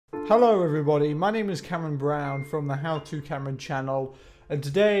Hello everybody, my name is Cameron Brown from the HowToCameron channel, and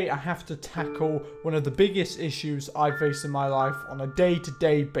today I have to tackle one of the biggest issues I face in my life on a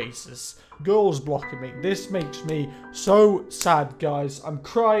day-to-day basis. Girls blocking me. This makes me so sad, guys. I'm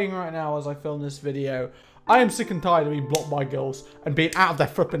crying right now as I film this video. I am sick and tired of being blocked by girls and being out of their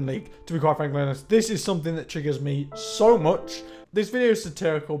flipping league, to be quite frankly honest. This is something that triggers me so much. This video is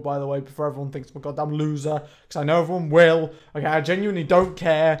satirical, by the way, before everyone thinks I'm a goddamn loser, because I know everyone will. Okay, I genuinely don't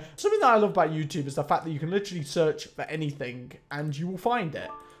care. Something that I love about YouTube is the fact that you can literally search for anything, and you will find it.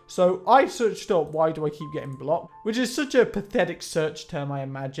 So, I searched up, why do I keep getting blocked? Which is such a pathetic search term, I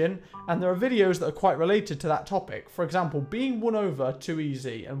imagine. And there are videos that are quite related to that topic. For example, being won over too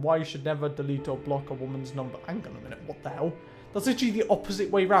easy, and why you should never delete or block a woman's number. Hang on a minute, what the hell? That's literally the opposite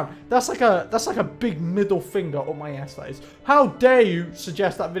way round. That's like a big middle finger up my ass, that is. How dare you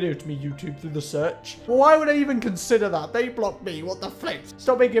suggest that video to me, YouTube, through the search? Well, why would I even consider that? They blocked me, what the flip?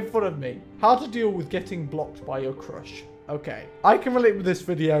 Stop making fun of me. How to deal with getting blocked by your crush. Okay, I can relate with this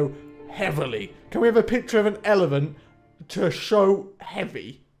video heavily. Can we have a picture of an elephant to show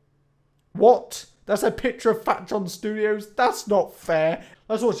heavy? What? That's a picture of Fat John Studios? That's not fair.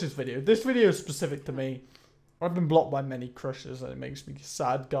 Let's watch this video. This video is specific to me. I've been blocked by many crushes and it makes me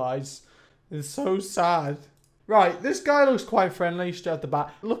sad, guys. It's so sad. Right, this guy looks quite friendly straight at the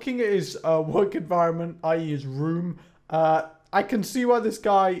bat. Looking at his work environment, i.e. his room, I can see why this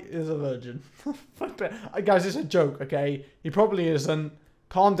guy is a virgin. Guys, it's a joke, okay? He probably isn't.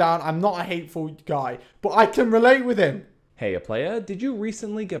 Calm down, I'm not a hateful guy, but I can relate with him. Hey, playa, did you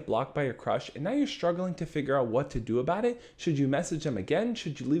recently get blocked by your crush and now you're struggling to figure out what to do about it? Should you message them again?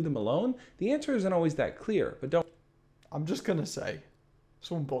 Should you leave them alone? The answer isn't always that clear, but don't... I'm just gonna say,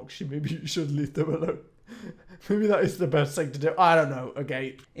 someone blocks you, maybe you should leave them alone. Maybe that is the best thing to do. I don't know,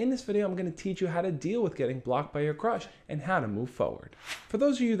 okay. In this video, I'm going to teach you how to deal with getting blocked by your crush and how to move forward. For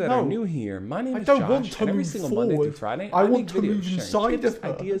those of you that are new here, my name is Josh, and every single Monday through Friday, I make videos sharing tips,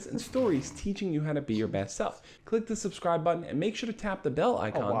 ideas, and stories teaching you how to be your best self. Click the subscribe button and make sure to tap the bell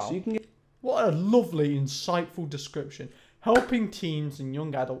icon so you can get... What a lovely, insightful description. Helping teens and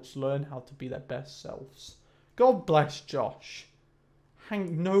young adults learn how to be their best selves. God bless Josh.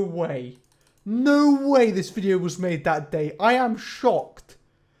 No way. No way this video was made that day. I am shocked.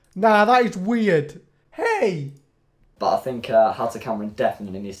 Nah, that is weird. Hey! But I think HowToCameron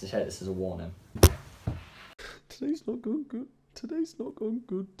definitely needs to take this as a warning. Today's not going good. Today's not going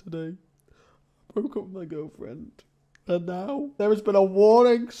good today. I broke up with my girlfriend. And now there has been a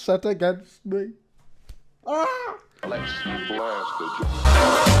warning set against me. Ah!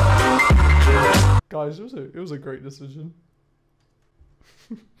 Guys, it was a great decision.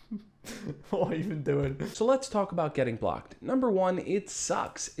 What are you even doing? So let's talk about getting blocked. Number one, it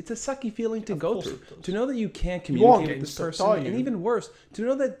sucks. It's a sucky feeling to go through. To know that you can't communicate with this person, and even worse, to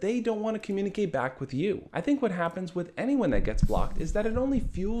know that they don't want to communicate back with you. I think what happens with anyone that gets blocked is that it only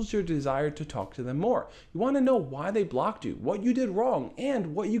fuels your desire to talk to them more. You want to know why they blocked you, what you did wrong,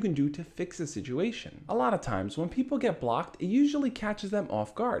 and what you can do to fix the situation. A lot of times, when people get blocked, it usually catches them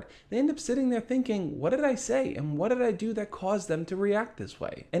off guard. They end up sitting there thinking, what did I say, and what did I do that caused them to react this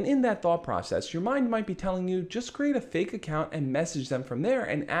way? And in that thought process, your mind might be telling you just create a fake account and message them from there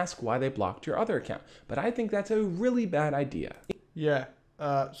and ask why they blocked your other account. But I think that's a really bad idea. Yeah,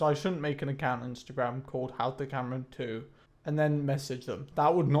 so I shouldn't make an account on Instagram called HowToCameron2 and then message them.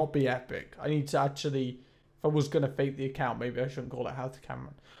 That would not be epic. I need to actually, if I was going to fake the account, maybe I shouldn't call it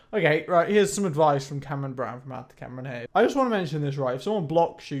HowToCameron. Okay, right, here's some advice from Cameron Brown from HowToCameron here. I just want to mention this, right? If someone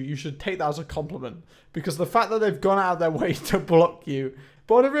blocks you, you should take that as a compliment. Because the fact that they've gone out of their way to block you...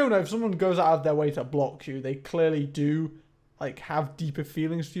 But on a real note, if someone goes out of their way to block you, they clearly do like have deeper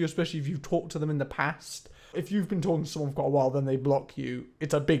feelings for you, especially if you've talked to them in the past. If you've been talking to someone for quite a while, then they block you.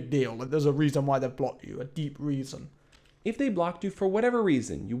 It's a big deal. Like, there's a reason why they've blocked you, a deep reason. If they blocked you for whatever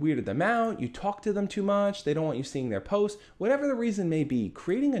reason, you weirded them out, you talked to them too much, they don't want you seeing their posts, whatever the reason may be,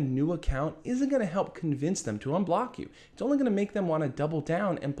 creating a new account isn't going to help convince them to unblock you. It's only going to make them want to double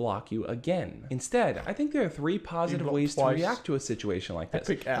down and block you again. Instead, I think there are three positive ways to react to a situation like this.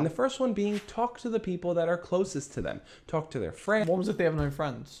 And the first one being talk to the people that are closest to them. Talk to their friends. What was if they have no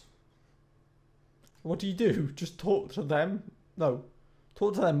friends? What do you do? Just talk to them? No.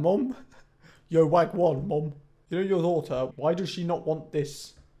 Talk to their mum? Yo, wag one, mum. You know your daughter, why does she not want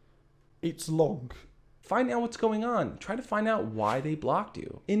this? It's long. Find out what's going on. Try to find out why they blocked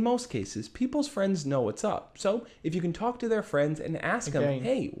you. In most cases, people's friends know what's up. So if you can talk to their friends and ask them,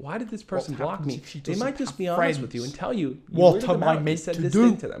 hey, why did this person block me? They might just be honest with you and tell you, what am I meant to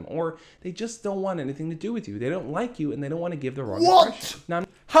do to them? Or they just don't want anything to do with you. They don't like you and they don't want to give the wrong impression. What?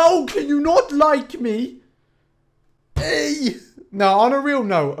 How can you not like me? Hey! No, on a real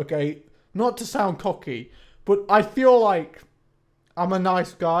note, okay, not to sound cocky, but I feel like I'm a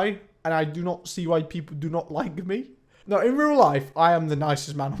nice guy, and I do not see why people do not like me. No, in real life, I am the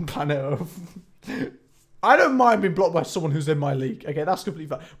nicest man on planet Earth. I don't mind being blocked by someone who's in my league. Okay, that's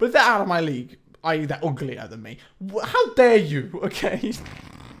completely fine. But if they're out of my league, i.e. they're uglier than me, how dare you, okay?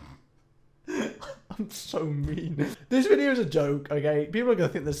 I'm so mean. This video is a joke, okay? People are going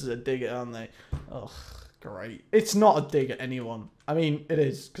to think this is a dig at, aren't they? Ugh, great. It's not a dig at anyone. I mean, it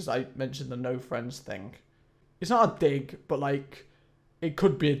is, because I mentioned the no friends thing. It's not a dig, but like, it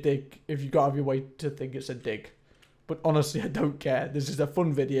could be a dig if you go out of your way to think it's a dig. But honestly, I don't care. This is a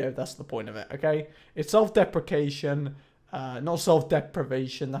fun video. That's the point of it, okay? It's self-deprecation, not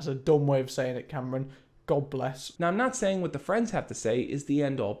self-deprivation. That's a dumb way of saying it, Cameron. God bless. Now, I'm not saying what the friends have to say is the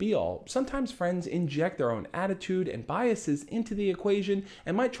end-all be-all. Sometimes friends inject their own attitude and biases into the equation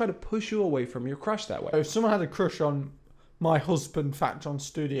and might try to push you away from your crush that way. If someone had a crush on my husband, Fat John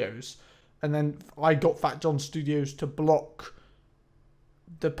Studios, and then I got Fat John Studios to block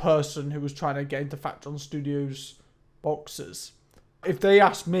the person who was trying to get into Fat John Studios boxes. If they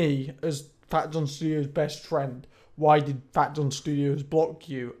asked me as Fat John Studios' best friend, why did Fat John Studios block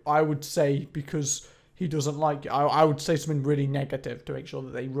you? I would say because he doesn't like you. I would say something really negative to make sure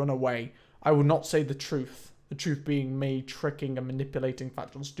that they run away. I would not say the truth. The truth being me tricking and manipulating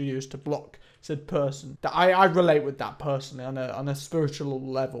Fat John Studios to block said person. I relate with that personally on a spiritual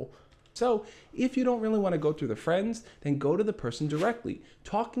level. So, if you don't really want to go through the friends, then go to the person directly.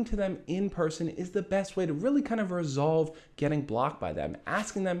 Talking to them in person is the best way to really kind of resolve getting blocked by them.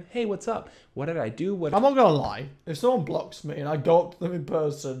 Asking them, hey, what's up? What did I do? I'm not going to lie. If someone blocks me and I go up to them in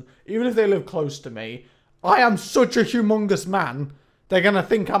person, even if they live close to me, I am such a humongous man, they're going to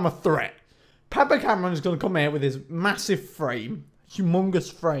think I'm a threat. HowToCameron is going to come here with his massive frame, humongous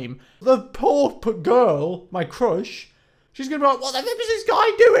frame. The poor girl, my crush, she's going to be like, what the fuck is this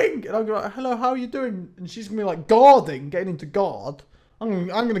guy doing? And I'm going to be like, hello, how are you doing? And she's going to be like, guarding, getting into guard. I'm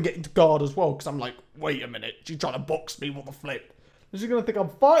going to get into guard as well, because I'm like, wait a minute, she's trying to box me, what the flip? And she's going to think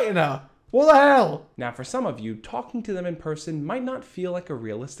I'm fighting her. What the hell? Now, for some of you, talking to them in person might not feel like a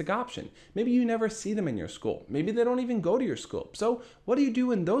realistic option. Maybe you never see them in your school. Maybe they don't even go to your school. So what do you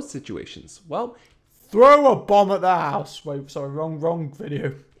do in those situations? Well, throw a bomb at their house. Wait, sorry, wrong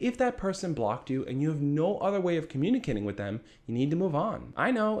video. If that person blocked you and you have no other way of communicating with them, you need to move on.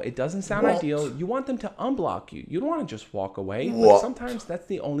 I know, it doesn't sound ideal. You want them to unblock you. You don't want to just walk away, but sometimes that's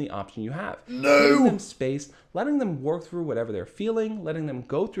the only option you have. Giving them space, letting them work through whatever they're feeling, letting them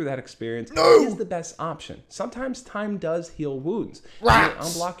go through that experience is the best option. Sometimes time does heal wounds. They may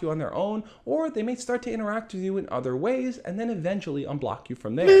unblock you on their own, or they may start to interact with you in other ways and then eventually unblock you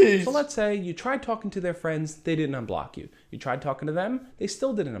from there. So let's say you tried talking to their friends, they didn't unblock you. You tried talking to them, they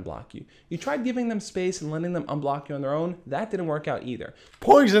still didn't unblock you. You tried giving them space and letting them unblock you on their own, that didn't work out either.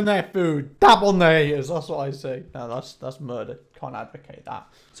 Poison their food, dab on their ears, that's what I say. No, that's murder. Can't advocate that.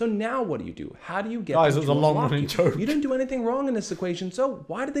 So now what do you do? How do you get Guys, them it was to a long unblock running you? joke. You didn't do anything wrong in this equation, so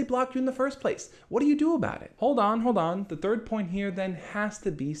why did they block you in the first place? What do you do about it? Hold on. The third point here then has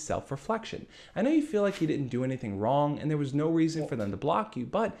to be self-reflection. I know you feel like you didn't do anything wrong and there was no reason for them to block you,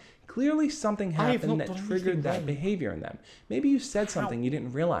 but clearly something happened that triggered that behavior in them. Maybe you said something, you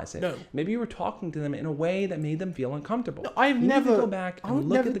didn't realize it. No. Maybe you were talking to them in a way that made them feel uncomfortable. No, I've never. You need to go back and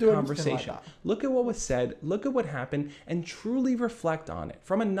look at the conversation. Look at what was said, look at what happened, and truly reflect on it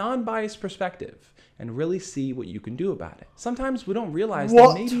from a non-biased perspective and really see what you can do about it. Sometimes we don't realize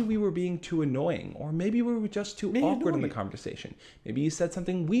that maybe we were being too annoying, or maybe we were just too awkward in the conversation. Maybe you said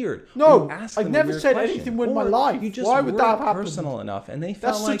something weird. No, I've never said anything weird in my life. You just Why would that have happened? Personal enough, and they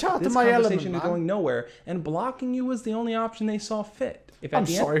felt like this conversation is going nowhere, and blocking you was the only option they saw fit. I'm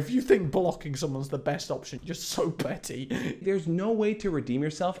sorry, if you think blocking someone's the best option, you're so petty. There's no way to redeem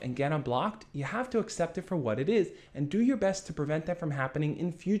yourself and get unblocked. You have to accept it for what it is and do your best to prevent that from happening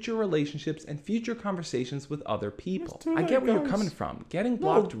in future relationships and future conversations with other people. I get where you're coming from. Getting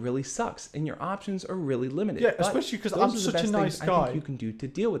blocked really sucks and your options are really limited. Yeah, especially because I'm such a nice guy. I think you can do to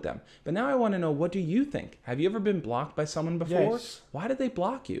deal with them. But now I want to know, what do you think? Have you ever been blocked by someone before? Yes. Why did they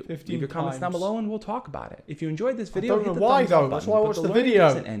block you? 15 Leave your comments down below and we'll talk about it. If you enjoyed this video, I don't hit the know why thumbs up though. button. That's why I watched the learning video.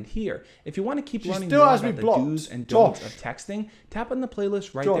 doesn't end here. If you want to keep learning still more has about me the blocked. do's and Josh. don'ts of texting, tap on the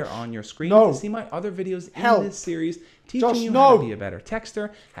playlist right Josh. there on your screen No. to see my other videos Help. in this series teaching Josh, you no. how to be a better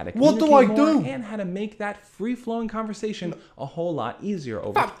texter, how to What communicate do I more, do? and how to make that free-flowing conversation a whole lot easier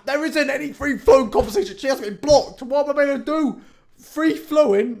over time. There isn't any free-flowing conversation. She has me blocked. What am I going to do?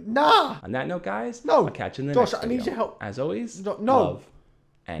 Free-flowing? Nah. On that note, guys, No. I'll catch you in the Josh, next I video. need your help. As always, No. love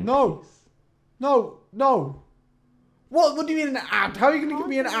and peace. No. What do you mean an ad? How are you going to give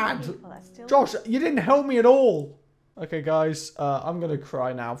me an ad? Josh, you didn't help me at all. Okay, guys, I'm going to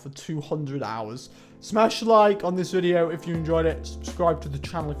cry now for 200 hours. Smash like on this video if you enjoyed it. Subscribe to the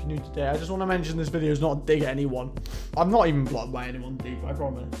channel if you're new today. I just want to mention this video is not a dig at anyone. I'm not even blocked by anyone deep, I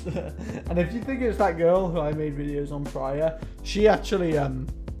promise. And if you think it's that girl who I made videos on prior, she actually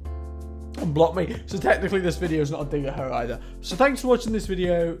unblocked me. So technically this video is not a dig at her either. So thanks for watching this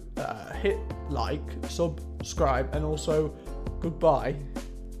video. Hit like, subscribe, and also goodbye.